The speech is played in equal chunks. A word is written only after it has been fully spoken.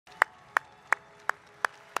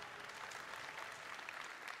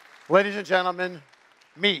Ladies and gentlemen,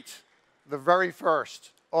 meet the very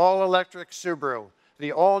first all-electric Subaru,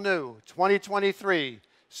 the all-new 2023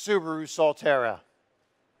 Subaru Solterra.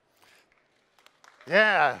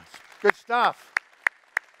 Yeah, good stuff.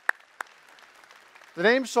 The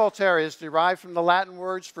name Solterra is derived from the Latin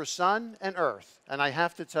words for sun and earth, and I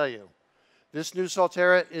have to tell you, this new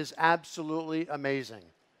Solterra is absolutely amazing.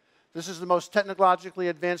 This is the most technologically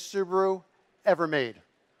advanced Subaru ever made.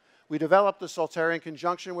 We developed the Solterra in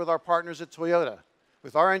conjunction with our partners at Toyota,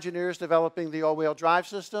 with our engineers developing the all-wheel drive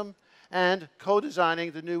system and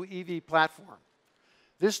co-designing the new EV platform.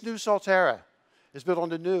 This new Solterra is built on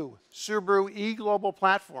the new Subaru e-Global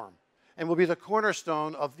platform and will be the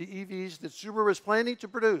cornerstone of the EVs that Subaru is planning to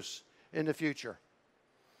produce in the future.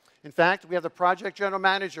 In fact, we have the project general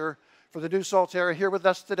manager for the new Solterra here with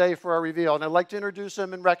us today for our reveal, and I'd like to introduce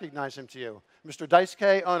him and recognize him to you, Mr.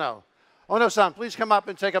 Daisuke Ono. Ono-san, please come up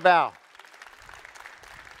and take a bow.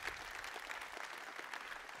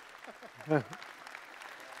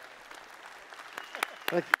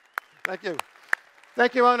 Thank you.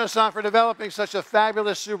 Thank you, Ono-san, for developing such a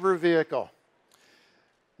fabulous Subaru vehicle.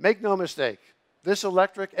 Make no mistake, this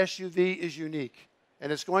electric SUV is unique,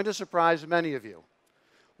 and it's going to surprise many of you.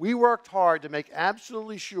 We worked hard to make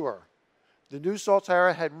absolutely sure the new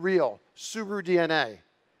Solterra had real Subaru DNA,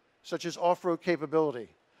 such as off-road capability,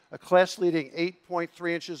 a class-leading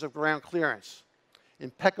 8.3 inches of ground clearance,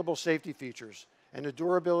 impeccable safety features, and the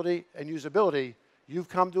durability and usability you've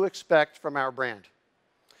come to expect from our brand.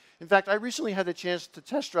 In fact, I recently had the chance to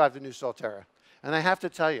test drive the new Solterra, and I have to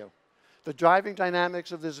tell you, the driving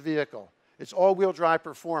dynamics of this vehicle, its all-wheel drive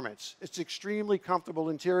performance, its extremely comfortable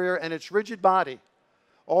interior, and its rigid body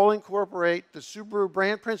all incorporate the Subaru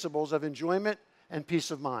brand principles of enjoyment and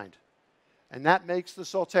peace of mind. And that makes the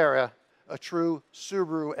Solterra a true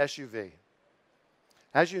Subaru SUV.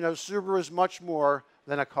 As you know, Subaru is much more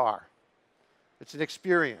than a car. It's an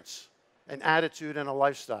experience, an attitude, and a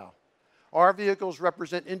lifestyle. Our vehicles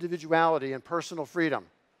represent individuality and personal freedom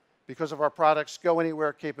because of our product's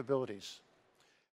go-anywhere capabilities.